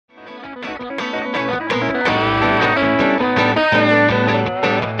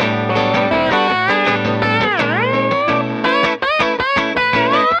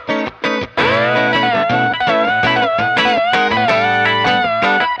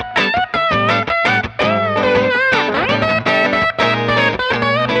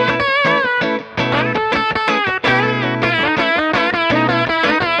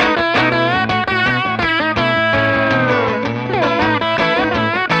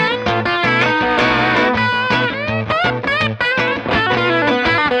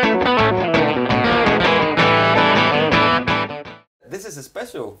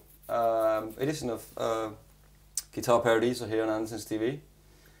edition of Guitar Paradiso here on Andertons TV.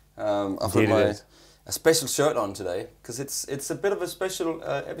 I've put a special shirt on today because it's a bit of a special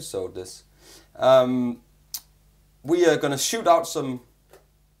episode. This we are going to shoot out some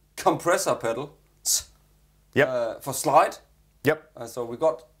compressor pedals. Yep. For slide. Yep. So we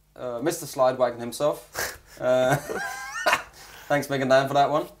got Mr. Slide-Wagon himself. Thanks, Megan Dan, for that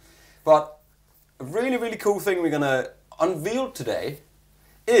one. But a really, really cool thing we're going to unveil today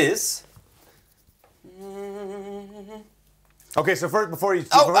is... Okay, so first, before you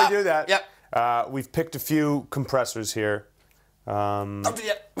do that, yep. We've picked a few compressors here. Don't do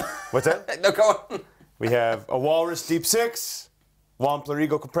yet. What's that? No, go on. We have a Walrus Deep 6, Wampler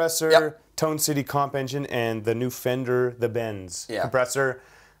Eagle compressor, Yep. Tone City comp engine, and the new Fender The Benz Yeah. compressor.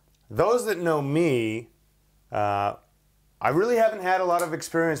 Those that know me, I really haven't had a lot of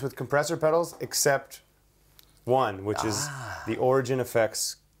experience with compressor pedals except one, which is the Origin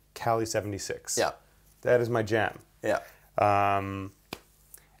Effects Cali 76. Yeah. That is my jam. Yeah.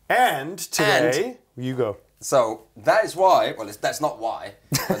 And today, you go. So that is why. Well, that's not why.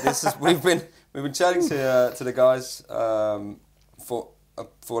 But this is we've been chatting to the guys for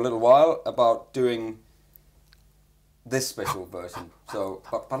a little while about doing this special version. So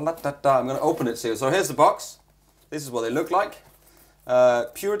I'm going to open it here. So here's the box. This is what they look like.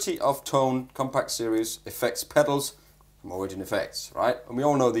 Purity of Tone Compact Series Effects Pedals from Origin Effects, right? And we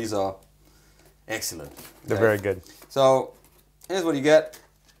all know these are excellent. They're very good. So here's what you get.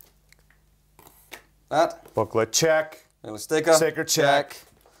 That. Booklet, check. A little sticker. Sticker, check.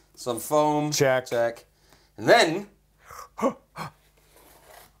 Some foam. Check. Check. And then...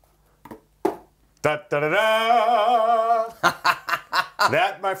 Da, da, da, da.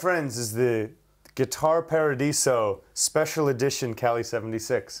 That, my friends, is the Guitar Paradiso Special Edition Cali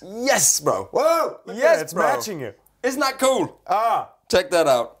 76. Yes, bro. Whoa! Yes, it's bro. matching you. Isn't that cool? Ah. Check that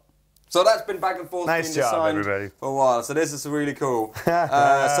out. So that's been back and forth Nice being job, designed everybody. for a while. So this is really cool.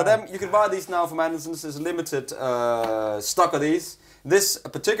 So then you can buy these now from Andertons. There's a limited stock of these. This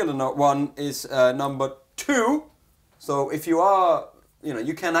particular one is number 2. So if you are,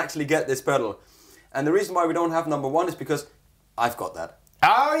 you can actually get this pedal. And the reason why we don't have number 1 is because I've got that.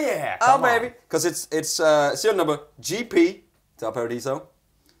 Oh yeah! Oh baby! Because it's serial number GP, Guitar Paradiso,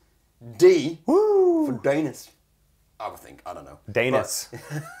 D for Danish. I would think, I don't know. Danish.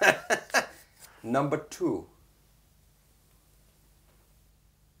 Number 2.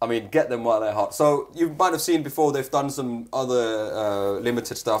 I mean, get them while they're hot. So you might have seen before they've done some other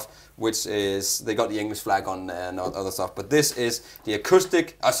limited stuff, which is they got the English flag on there and other stuff. But this is the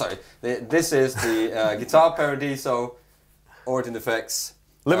acoustic. This is the Guitar Paradiso Origin Effects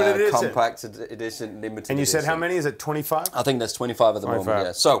Limited edition. Compact Edition Limited. And you edition. said how many? Is it 25? I think there's 25 at the 25. moment.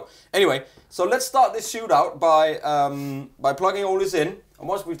 Yeah. So anyway, so let's start this shootout by plugging all this in. And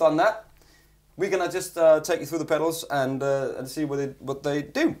once we've done that, we're gonna just take you through the pedals and see what they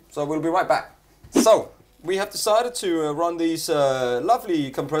do. So we'll be right back. So we have decided to run these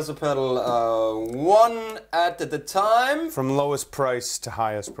lovely compressor pedal one at a time. From lowest price to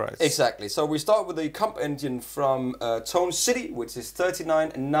highest price. Exactly. So we start with the comp engine from Tone City, which is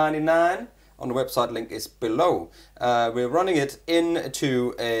 $39.99. On the website, link is below. We're running it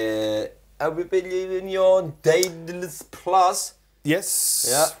into a we believe in your Daedalus Plus. Yes.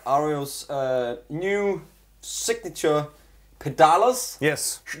 Yeah, Ariel's new signature pedalers.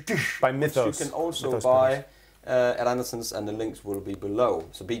 Yes. By Mythos. Which you can also Mythos buy at Andertons, and the links will be below.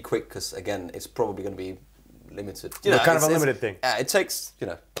 So be quick, because again, it's probably going to be limited. Kind of a limited thing. Yeah, it takes,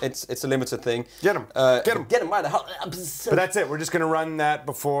 it's a limited thing. Get them. Get them right. But that's it. We're just going to run that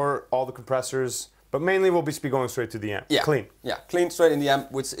before all the compressors. But mainly we'll be going straight to the amp. Yeah. Clean. Yeah, clean straight in the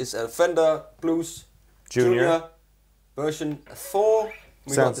amp, which is a Fender Blues Junior version 4.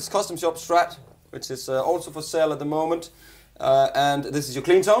 We got this custom shop Strat, which is also for sale at the moment. And this is your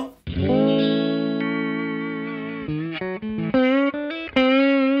clean tone.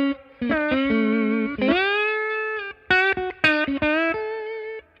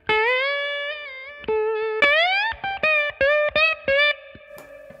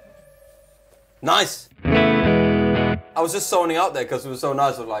 Nice! I was just zoning out there because it was so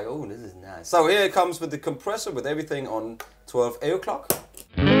nice. I was like, oh, this is nice. So here it comes with the compressor with everything on 12 A o'clock.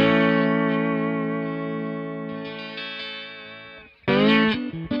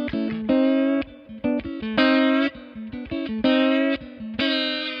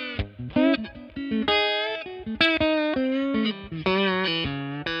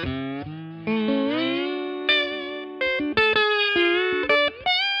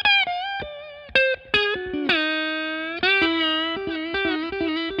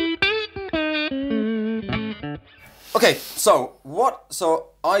 Okay, so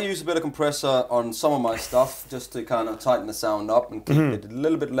I use a bit of compressor on some of my stuff just to kind of tighten the sound up and keep it a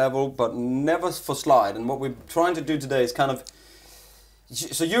little bit level, but never for slide. And what we're trying to do today is kind of,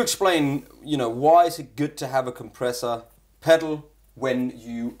 so you explain, you know, why is it good to have a compressor pedal when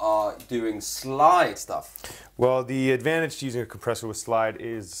you are doing slide stuff? Well, the advantage to using a compressor with slide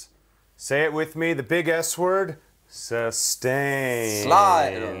is, say it with me, the big S word, sustain.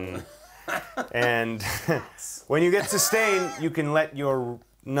 Slide. And when you get sustain, you can let your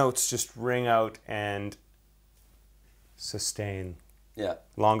notes just ring out and sustain. Yeah.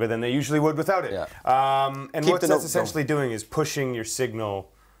 Longer than they usually would without it. Yeah. And what that's essentially doing is pushing your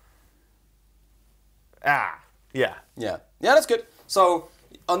signal. Yeah. Yeah. Yeah, that's good. So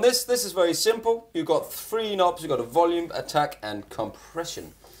on this is very simple. You've got 3 knobs. You've got a volume, attack, and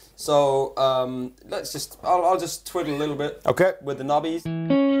compression. So let's just, I'll just twiddle a little bit. Okay. With the knobbies.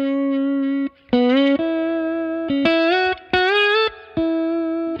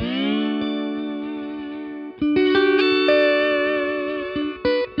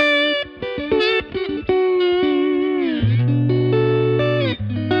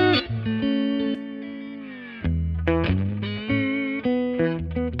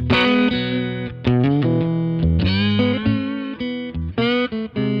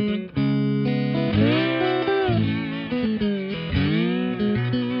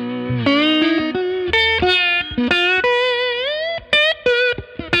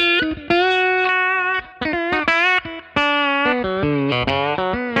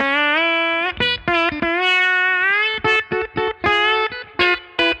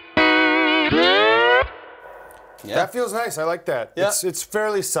 Yeah. That feels nice. I like that. Yeah. It's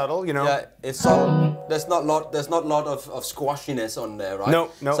fairly subtle, you know. Yeah, it's subtle. There's not a lot of squashiness on there, right?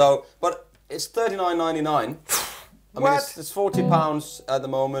 No. So, but it's $39.99. I mean, it's £40 at the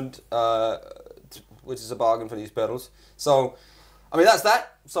moment, which is a bargain for these pedals. So, I mean, that's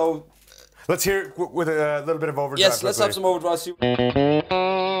that. So, let's hear it with a little bit of overdrive. Yes, let's have some overdrive.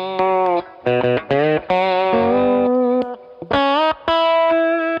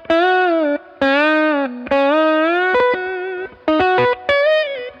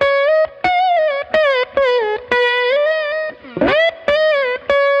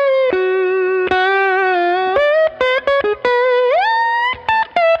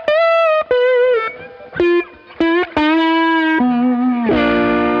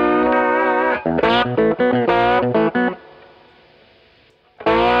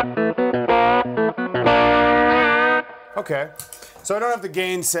 Okay, so I don't have the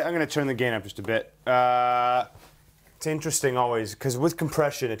gain set. I'm going to turn the gain up just a bit. It's interesting always, because with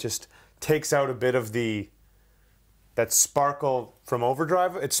compression, it just takes out a bit of that sparkle from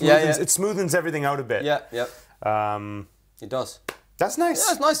overdrive. It smoothens everything out a bit. Yeah. It does. That's nice.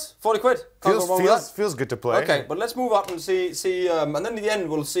 Yeah, it's nice. 40 quid. Can't go wrong with that. Feels good to play. Okay, but let's move up and see, and then in the end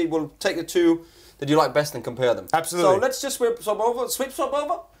we'll take the 2 that you like best and compare them. Absolutely. So let's just swap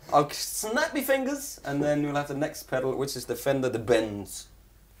over. I'll snap my fingers, and then we'll have the next pedal, which is the Fender the Benz.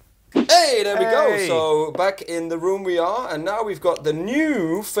 Hey, there we go. So back in the room we are, and now we've got the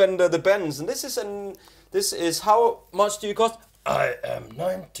new Fender the Benz, and this is how much do you cost? I am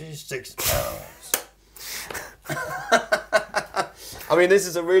 £96. I mean, this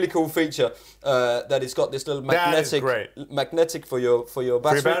is a really cool feature that it's got this little magnetic for your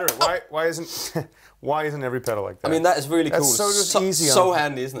battery. Why isn't every pedal like that? I mean, that is really cool. That's so easy. So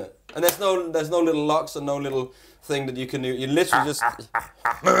handy, isn't it? And there's no little locks and no little thing that you can do. You literally just.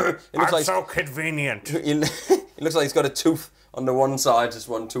 It looks like so convenient. It looks like it's got a tooth on the one side, just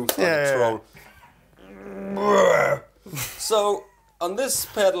one tooth on the troll. So on this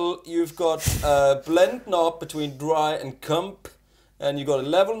pedal, you've got a blend knob between dry and comp, and you've got a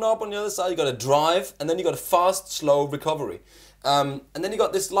level knob on the other side. You've got a drive, and then you've got a fast, slow recovery. And then you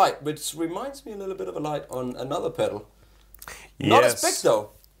got this light, which reminds me a little bit of a light on another pedal. Yes. Not as big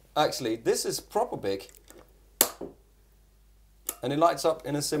though, actually. This is proper big. And it lights up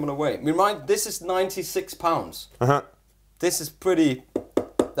in a similar way. This is £96. Uh-huh. This is pretty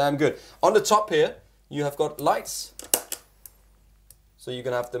damn good. On the top here, you have got lights. So you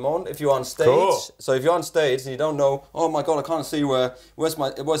can have them on if you're on stage. Cool. So if you're on stage and you don't know, oh my god, I can't see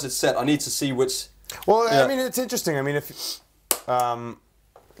where's it set. I need to see which. Well, I mean, it's interesting. I mean, if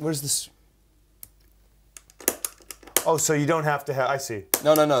where's this? Oh, so you don't have to have. I see.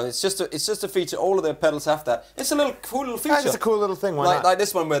 No. It's just a feature. All of their pedals have that. It's a cool little feature. It's a cool little thing. Why not? Like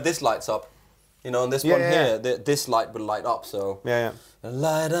this one where this lights up. You know, and this one here, this light will light up. So yeah.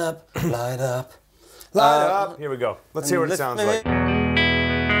 Light up, light up, light up. Here we go. Let's hear what it sounds like.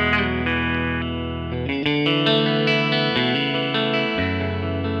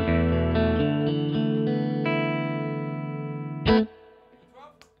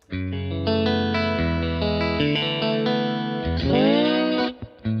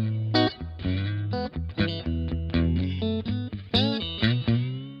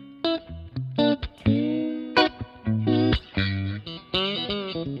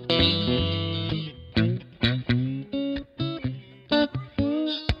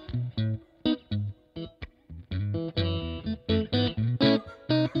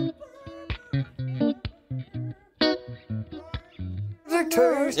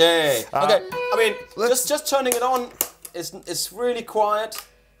 taste. Yeah. Okay. I mean, just turning it on, it's really quiet,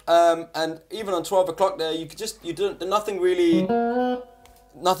 and even on 12 o'clock there, you don't nothing really,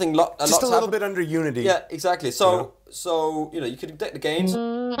 nothing. Just a little bit under unity. Yeah, exactly. So you could detect the gains.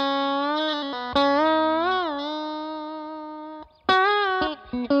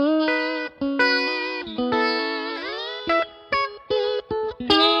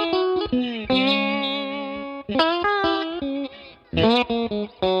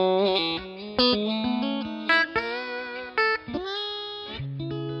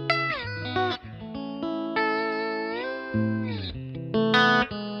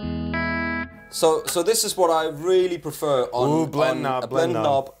 So this is what I really prefer on, blend knob, a blend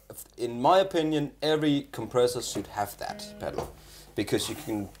knob. In my opinion, every compressor should have that pedal, because you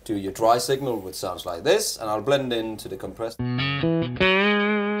can do your dry signal, which sounds like this, and I'll blend into the compressor.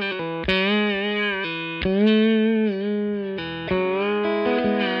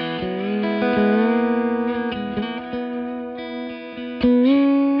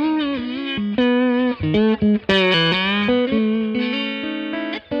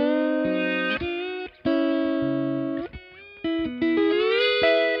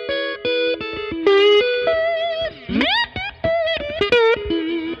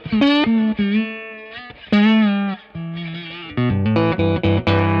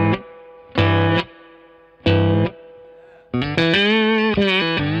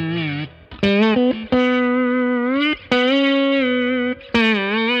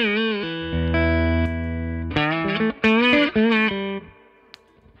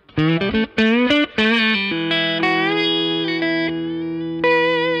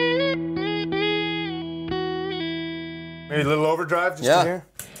 Maybe a little overdrive just in here?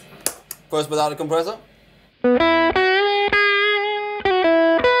 First without a compressor.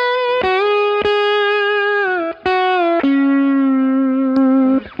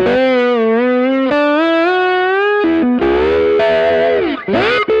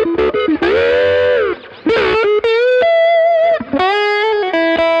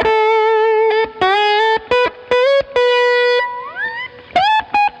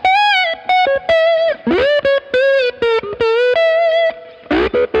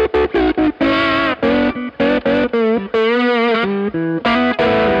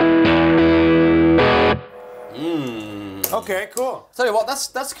 Okay, cool. Tell you what,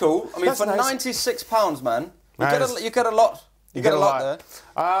 that's cool. I mean, That's for nice. £96, man, you Nice. get a lot. You get a lot there.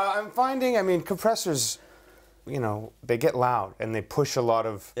 I'm finding, I mean, compressors, you know, they get loud and they push a lot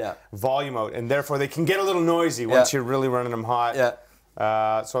of volume out, and therefore they can get a little noisy once you're really running them hot.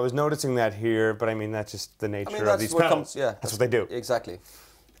 Yeah. So I was noticing that here, but I mean, that's just the nature of these what pedals. that's what they do. Exactly.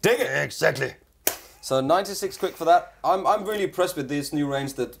 Dig it. Exactly. So 96 quid for that. I'm really impressed with these new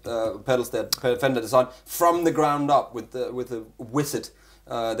range that pedals that Fender designed from the ground up with the wizard.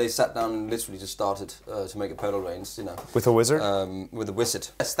 They sat down and literally just started to make a pedal range, you know. With a wizard? With a wizard.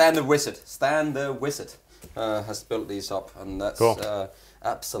 Stan the Wizard has built these up, and that's cool.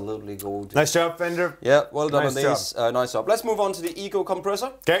 Absolutely gorgeous. Nice job, Fender. Yeah, well done Nice on these. Nice job. Let's move on to the Ego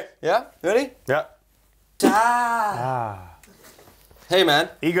compressor. Okay. Yeah, ready? Yeah. Hey man.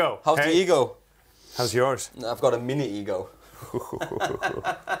 Ego. How's the Ego? How's yours? I've got a mini Ego.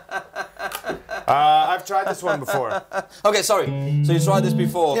 I've tried this one before. Okay, sorry. So you tried this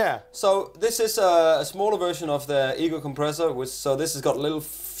before. Yeah. So this is a smaller version of the Ego compressor. So this has got a little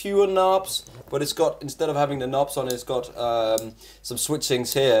fewer knobs, but it's got, instead of having the knobs on it, it's got some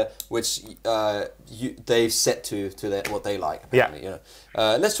switchings here, which they've set to what they like. Apparently, you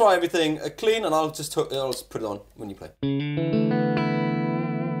know. Let's try everything clean, and I'll just put it on when you play.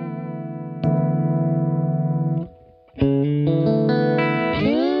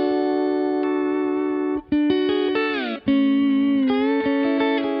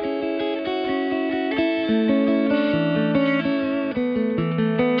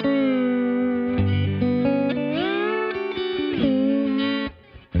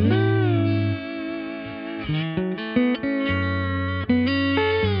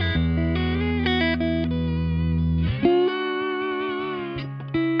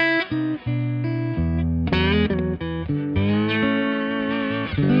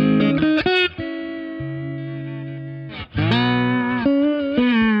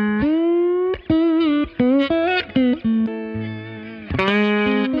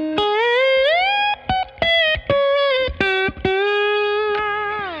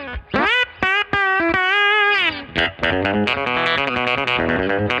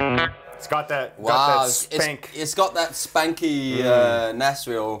 It's got that, It's got that spanky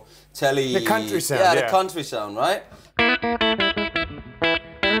Nashville telly. The country sound. Yeah, the country sound, right?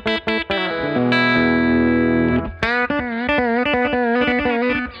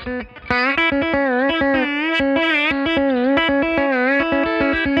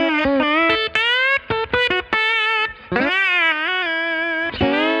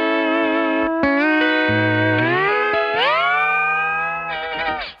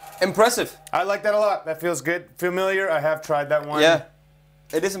 impressive. I like that a lot. That feels good. Familiar. I have tried that one. Yeah,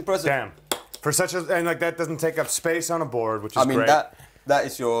 it is impressive. Damn. For such a, and like that doesn't take up space on a board, which is I mean, great. that's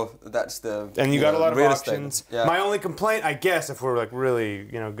the And you got a lot of real options. estate. Yeah. My only complaint, I guess, if we're like really,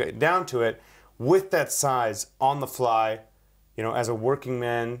 get down to it, with that size on the fly, as a working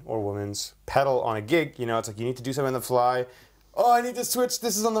man or woman's pedal on a gig, it's like you need to do something on the fly. Oh, I need to switch.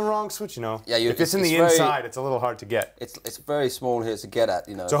 This is on the wrong switch, Yeah, if it's in the inside, it's a little hard to get. It's very small here to get at,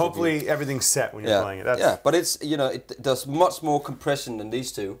 So hopefully everything's set when you're playing it. Yeah, but it's it does much more compression than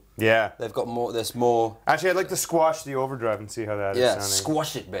these two. Yeah. They've got more. There's more. Actually, I'd like to squash the overdrive and see how that is sounding.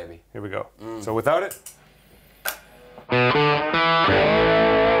 Squash it, baby. Here we go. So without it.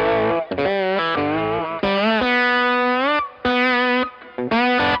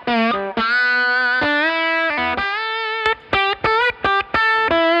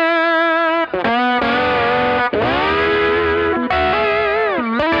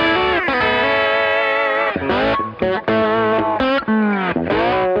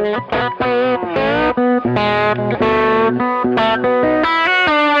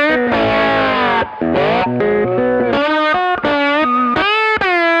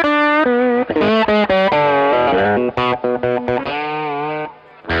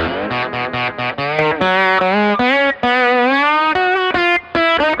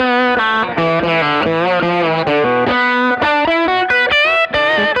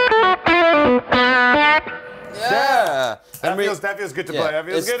 That feels good to play. That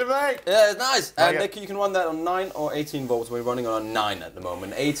feels good to play. Yeah, it's nice. And you can run that on 9 or 18 volts. We're running on a 9 at the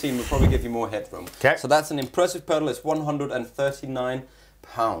moment. 18 will probably give you more headroom. Okay. So that's an impressive pedal. It's 139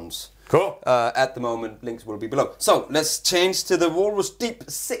 pounds. Cool. At the moment, links will be below. So let's change to the Walrus Deep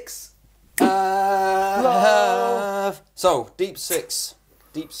 6. Love. So Deep 6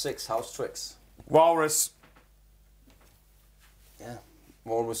 house tricks. Walrus. Yeah.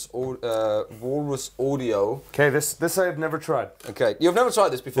 Walrus Audio. Okay, this I've never tried. Okay, you've never tried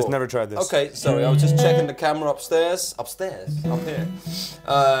this before? Just never tried this. Okay, sorry, I was just checking the camera upstairs. Up here.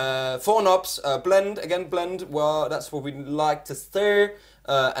 4 knobs, blend, well, that's what we like to stir.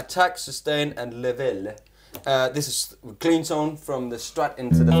 Attack, sustain, and level. This is clean tone from the Strat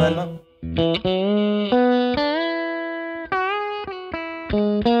into the Fender.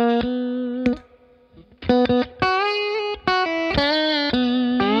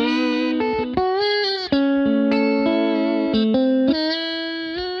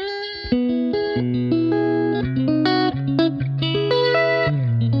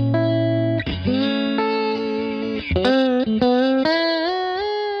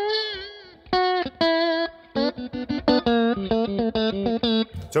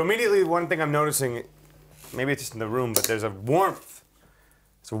 So immediately, one thing I'm noticing, maybe it's just in the room, but there's a warmth.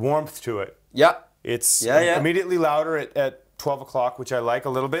 There's a warmth to it. Yeah. It's immediately louder at 12 o'clock, which I like a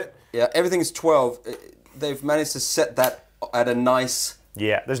little bit. Yeah, everything's 12. They've managed to set that at a nice...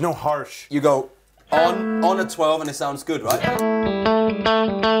 Yeah, there's no harsh. You go on a 12 and it sounds good, right?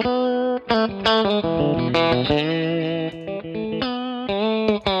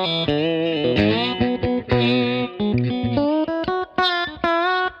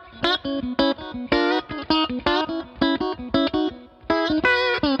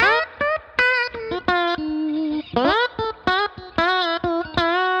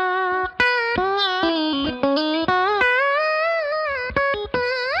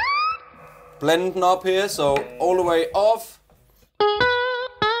 Blend knob here, so all the way off.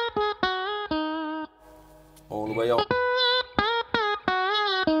 All the way up.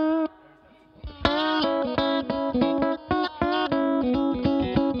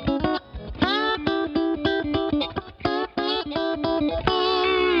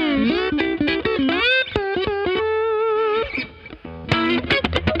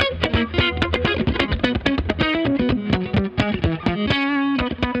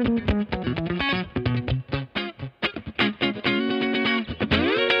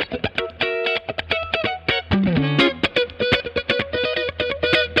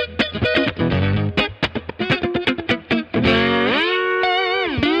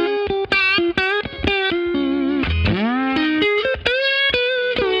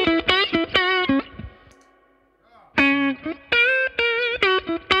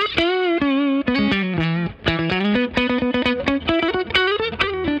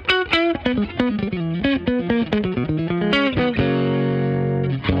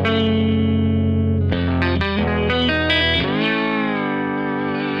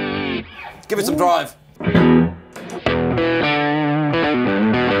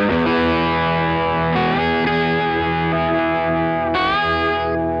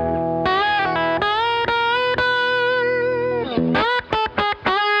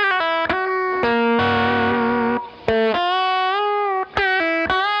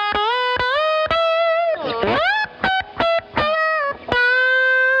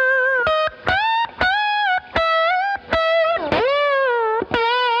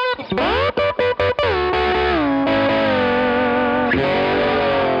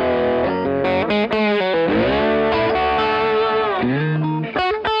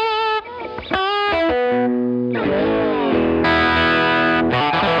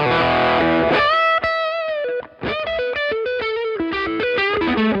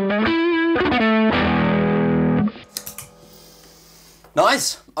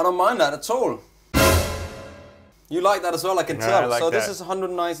 Nice. I don't mind that at all. You like that as well, I can tell. I like so that. this is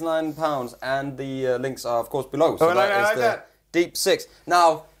 £199, and the links are of course below. So I like that. Deep 6.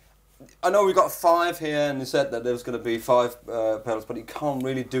 Now, I know we've got 5 here, and you said that there was going to be 5 pedals, but you can't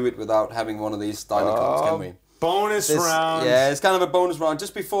really do it without having one of these Dynacons, can we? Bonus round. Yeah, it's kind of a bonus round.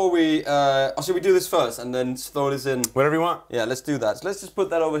 Just before we, should we do this first and then throw this in? Whatever you want. Yeah, let's do that. So let's just put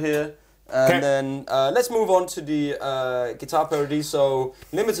that over here, and then let's move on to the Guitar Paradiso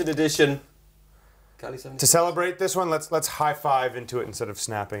limited edition. Cali 76. To celebrate this one, let's high five into it instead of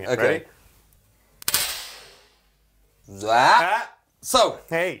snapping it. Okay. Ready? That. So.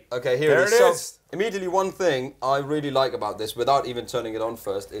 Hey. Okay, here it is. So, immediately, one thing I really like about this, without even turning it on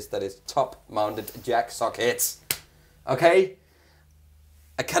first, is that it's top-mounted jack sockets. Okay?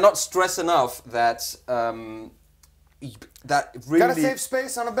 I cannot stress enough that that really... Gotta save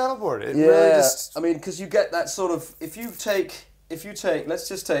space on a pedal board. It yeah, really just... I mean, because you get that sort of... If you take, let's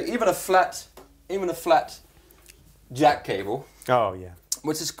just take even a flat jack cable. Oh, yeah.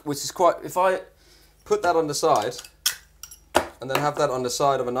 Which is quite... If I put that on the side, and then have that on the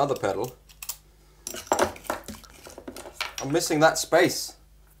side of another pedal, I'm missing that space.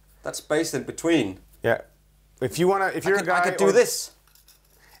 That space in between. Yeah. If you wanna, if you're a guy, I could do this.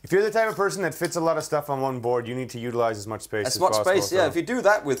 If you're the type of person that fits a lot of stuff on one board, you need to utilize as much space as possible. Space, yeah. If you do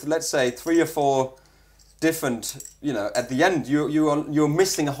that with, let's say, 3 or 4 different, you know, at the end you're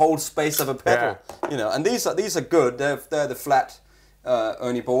missing a whole space of a pedal. Yeah. You know, and these are good. They're the flat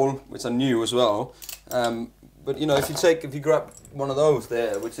Ernie Ball, which are new as well. But you know, if you grab one of those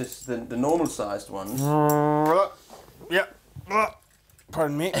there, which is the normal sized ones. Yeah.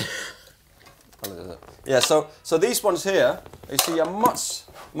 Pardon me. Yeah. So these ones here, you see, are much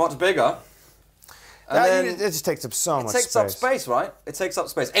bigger. And then it just takes up so much space. It takes up space, right? It takes up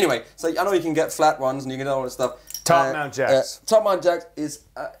space. Anyway, so I know you can get flat ones and you can get all that stuff. Top mount jacks. Top mount jacks is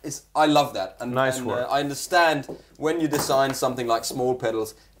I love that. And, nice work. I understand when you design something like small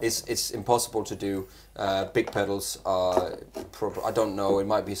pedals, it's impossible to do. Big pedals are I don't know. It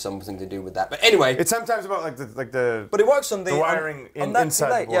might be something to do with that. But anyway, it's sometimes about like the. But it works on the wiring on that inside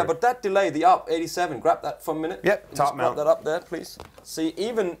delay. the board. Yeah, but that delay, the up 87. Grab that for a minute. Yep. Top mount. Grab that up there, please. See,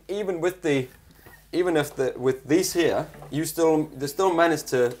 even with with these here, they still manage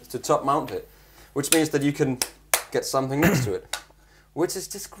to top mount it, which means that you can get something next to it, which is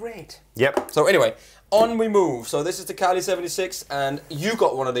just great. Yep. So anyway, on we move. So this is the Cali 76, and you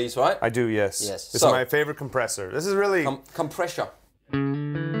got one of these, right? I do, yes. Yes. This is my favorite compressor. This is really... Compressor.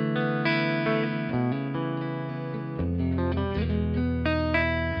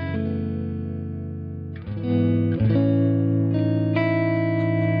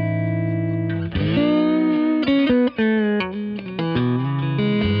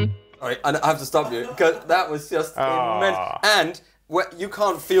 I have to stop you because that was just immense. And you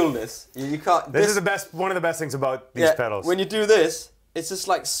can't feel this. You can't. This is the best. One of the best things about these pedals. When you do this, it's just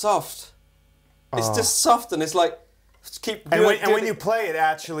like soft. It's just soft, and it's like keep. And when you play it,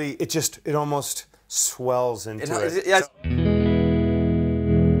 actually, it almost swells into it. Yeah.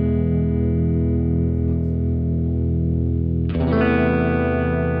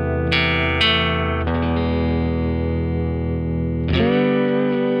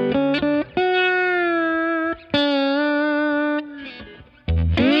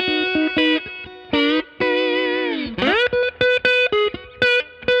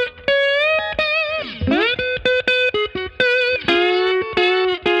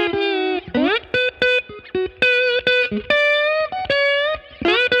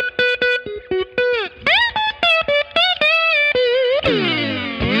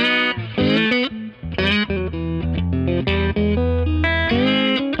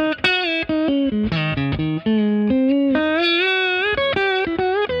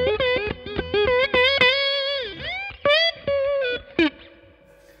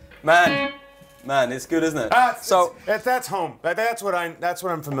 Man, it's good, isn't it? That's home. That's what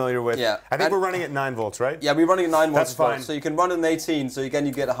I'm familiar with. Yeah. I think we're running at 9 volts, right? Yeah, we're running at 9 volts. That's fine. So you can run an 18. So again,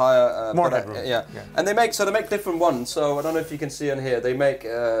 you get a higher. More headroom. Yeah. And they make different ones. So I don't know if you can see on here. They make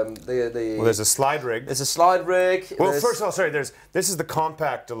Well, there's a slide rig. There's a slide rig. Well, first of all, sorry. This is the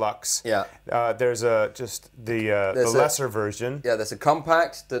compact deluxe. Yeah. There's the lesser version. Yeah. There's a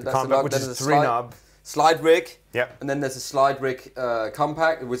compact. That's compact, which is 3 knob. Slide rig. Yep. And then there's a slide rig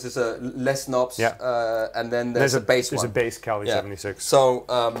compact, which is less knobs. Yeah. And then there's a bass one. There's a bass Cali 76. So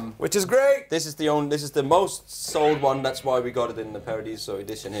which is great. This is the most sold one. That's why we got it in the Paradiso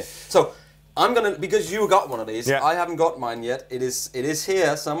edition here. So I'm gonna, because you got one of these. Yeah. I haven't got mine yet. It is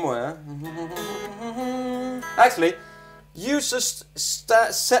here somewhere. Actually, You just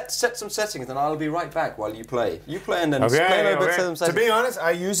set some settings, and I'll be right back while you play. You play and then Okay, play a little bit, okay. set some settings. To be honest,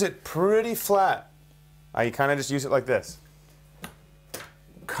 I use it pretty flat. I kind of just use it like this.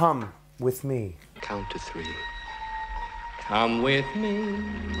 Come with me. Count to 3. Come with me,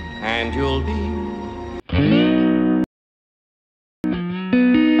 and you'll be.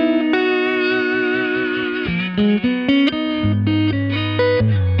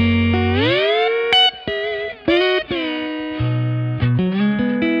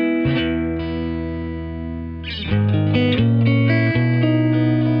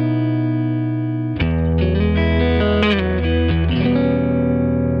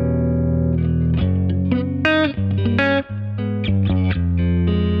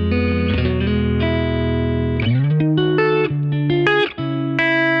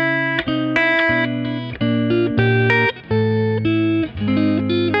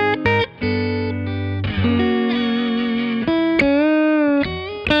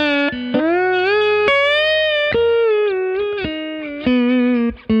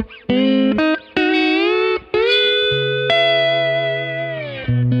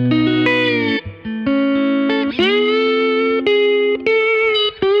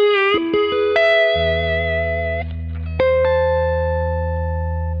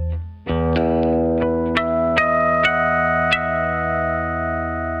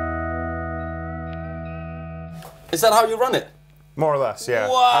 Is that how you run it? More or less, yeah.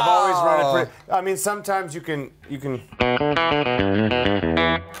 Wow. I've always run it pretty. I mean, sometimes you can.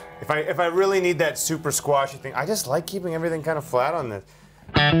 If I really need that super squashy thing, I just like keeping everything kind of flat on this.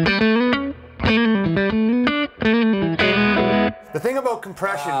 The thing about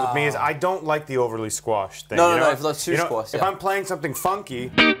compression with me is I don't like the overly squashed thing. No, if that's too squashed. If I'm playing something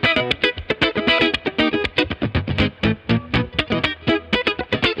funky.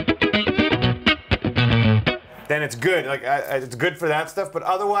 Then it's good. Like it's good for that stuff. But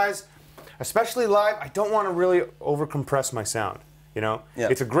otherwise, especially live, I don't want to really over-compress my sound. You know,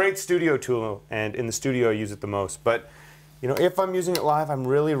 it's a great studio tool, and in the studio I use it the most. But you know, if I'm using it live, I'm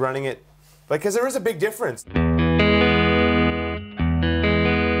really running it, like, because there is a big difference.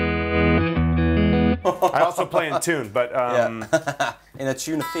 I also play in tune, but in a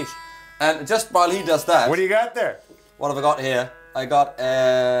tune of fish. And just while he does that, what do you got there? What have I got here? I got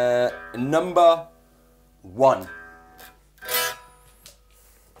number 1.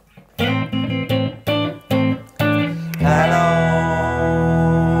 Hello.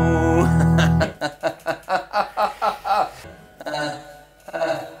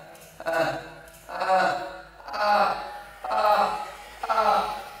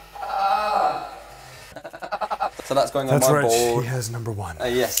 So that's going on That's my right. board. He has number 1.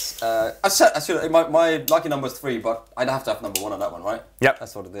 Yes. I should. My lucky number is 3, but I'd have to have number 1 on that one, right? Yep.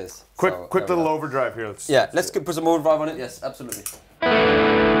 That's what it is. Quick So, little overdrive here. Let's put some overdrive on it. Yes, absolutely.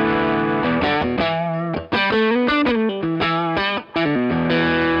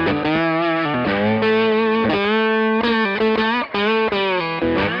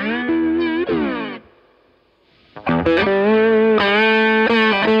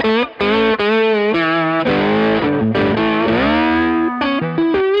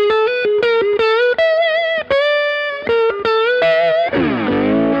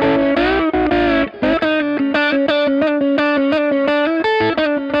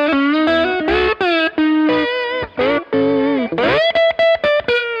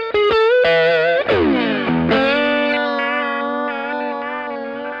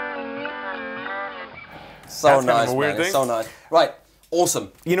 So nice, man. It's so nice. Right,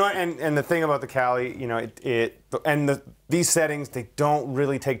 awesome. You know, and the thing about the Cali, you know, these settings, they don't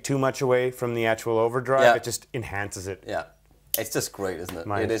really take too much away from the actual overdrive. Yeah. It just enhances it. Yeah. It's just great, isn't it?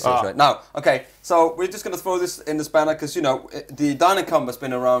 Nice. It is just great. Now, okay, so we're just going to throw this in the spanner because, you know, the Dynacomp has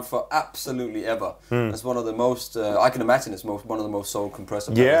been around for absolutely ever. It's one of the most, I can imagine it's one of the most sold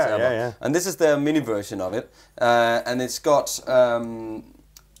compressor pedals ever. Yeah. And this is their mini version of it. And it's got...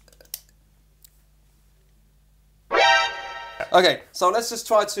 Okay, so let's just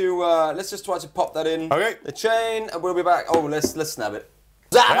try to pop that in the chain, and we'll be back. Oh, let's snap it.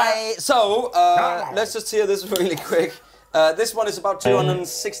 Yeah. So let's just hear this really quick. This one is about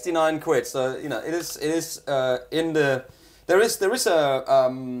 269 quid. So you know it is in the there is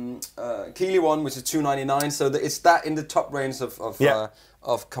a Keeley one which is 299. So it's that in the top range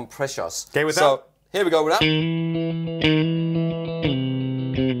of compressors. Okay, with so that. Here we go with that.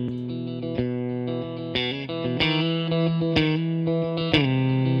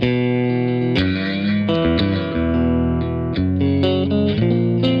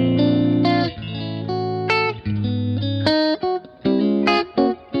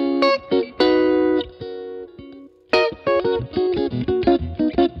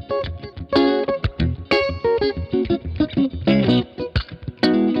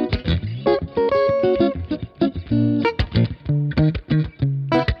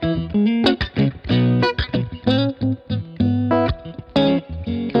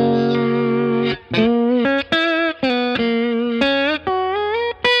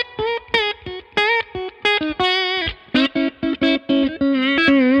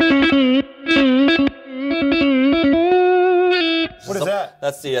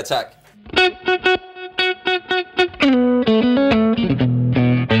 That's the attack.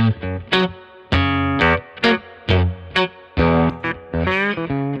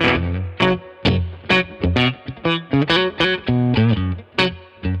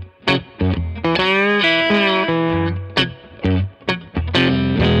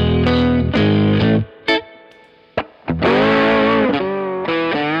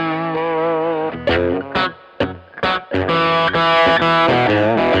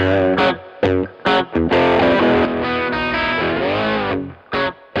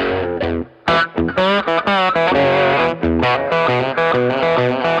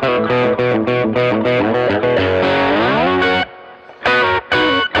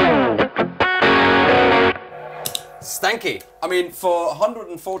 Stanky. I mean, for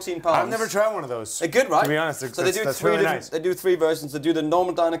 114 pounds. I've never tried one of those. They're good, right? To be honest, so they do three really different, nice. They do three versions. They do the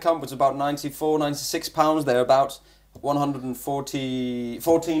normal Dynacomp, which is about 94, 96 pounds. They're about 14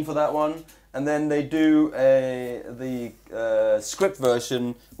 for that one. And then they do the script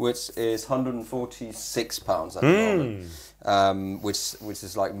version, which is 146 pounds at the moment, which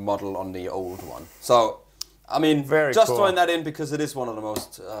is like model on the old one. So, I mean, just cool. throwing that in because it is one of the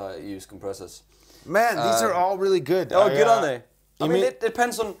most used compressors. Man, these are all really good. Oh, good, aren't they? I mean, it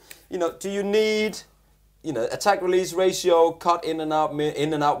depends on, you know, do you need, you know, attack release ratio, cut in and out,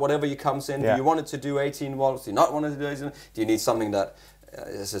 whatever you comes in. Yeah. Do you want it to do 18 volts? Do you not want it to do 18? Do you need something that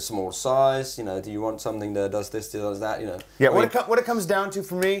is a small size? You know, do you want something that does this, does that? You know. Yeah. What it comes down to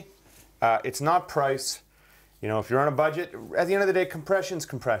for me, it's not price. You know, if you're on a budget, at the end of the day, compression's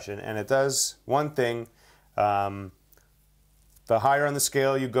compression, and it does one thing. The higher on the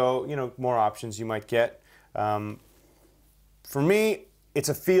scale you go, you know, more options you might get. For me, it's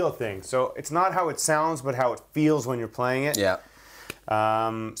a feel thing. So it's not how it sounds, but how it feels when you're playing it. Yeah.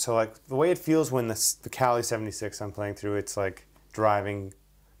 So like the way it feels when the Cali 76 I'm playing through, it's like driving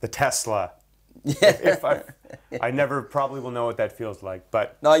the Tesla. Yeah. I never probably will know what that feels like,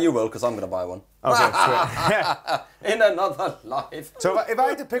 but No, you will, because I'm going to buy one. okay, sweet. In another life. So if I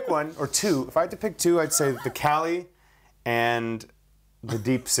had to pick one or two, if I had to pick two, I'd say the Cali and the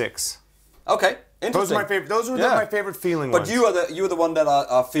Deep 6. Okay, interesting. Those are my favorite. Those were my favorite feeling But ones. you are the one that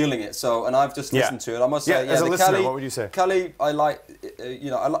are feeling it. So, and I've just listened to it. I must say, as a the listener, Cali, what would you say? Cali, I like.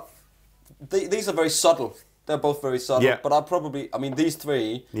 You know, I like. These are very subtle. They're both very subtle. Yeah. But I mean, these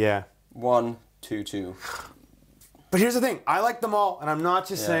three. Yeah. 1, 2, 2. But here's the thing. I like them all, and I'm not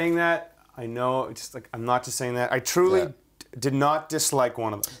just saying that. I know. It's just like I'm not just saying that. I truly did not dislike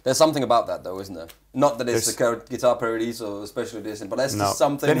one of them. There's something about that, though, isn't there? Not that it's the Guitar Parodies or Special Edition, but that's just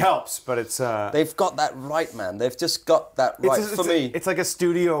something. It helps, but it's. They've got that right, man. They've just got that right for me. It's like a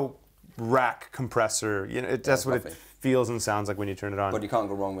studio rack compressor. You know, that's what it feels and sounds like when you turn it on. But you can't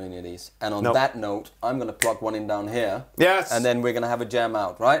go wrong with any of these. And on that note, I'm going to plug one in down here. Yes. And then we're going to have a jam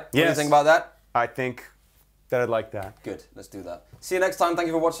out, right? Yes. What do you think about that? I think that I'd like that. Good. Let's do that. See you next time. Thank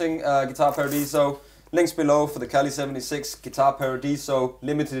you for watching Guitar Paradiso. Links below for the Cali 76 Guitar Paradiso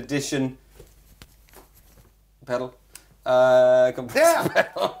limited edition pedal. Compressor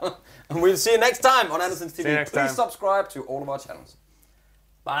pedal. And we'll see you next time on Andertons TV. Please subscribe to all of our channels.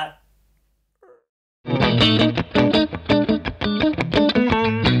 Bye.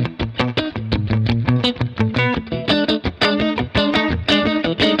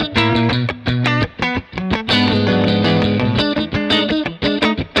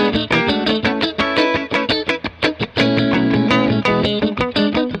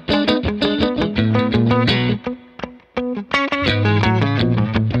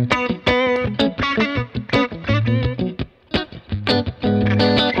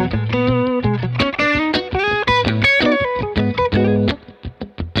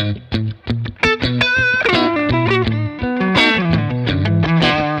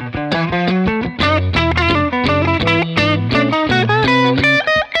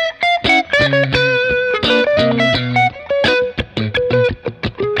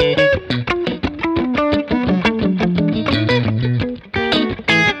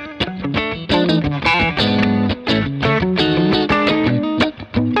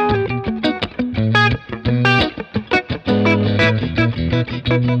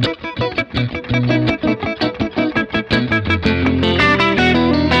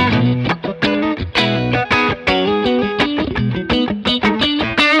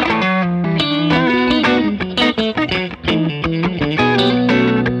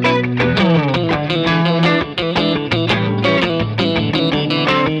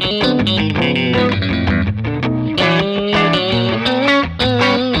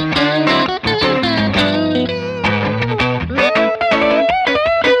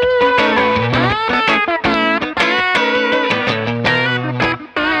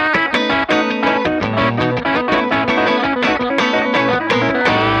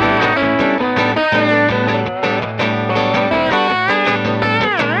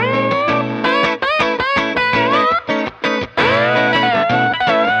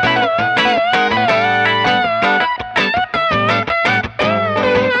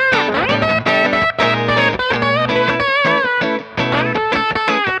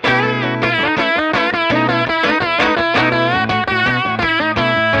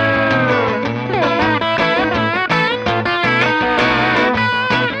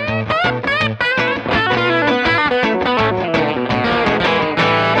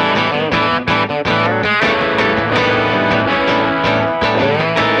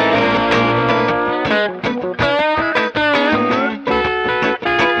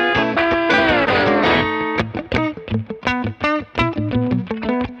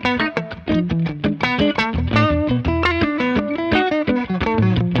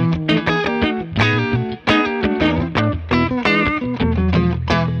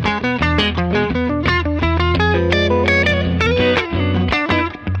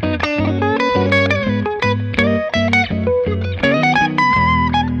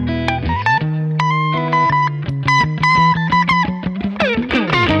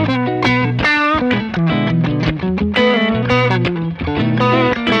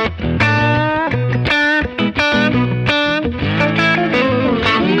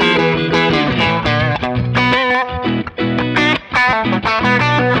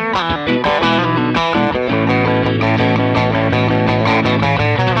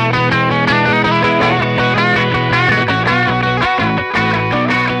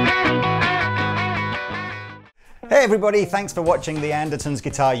 Hey everybody, thanks for watching the Andertons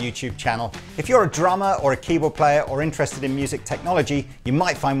Guitar YouTube channel. If you're a drummer or a keyboard player or interested in music technology, you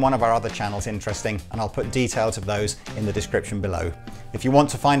might find one of our other channels interesting, and I'll put details of those in the description below. If you want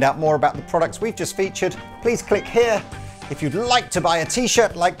to find out more about the products we've just featured, please click here. If you'd like to buy a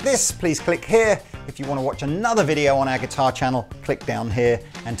t-shirt like this, please click here. If you want to watch another video on our guitar channel, click down here.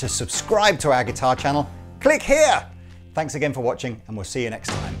 And to subscribe to our guitar channel, click here. Thanks again for watching, and we'll see you next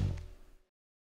time.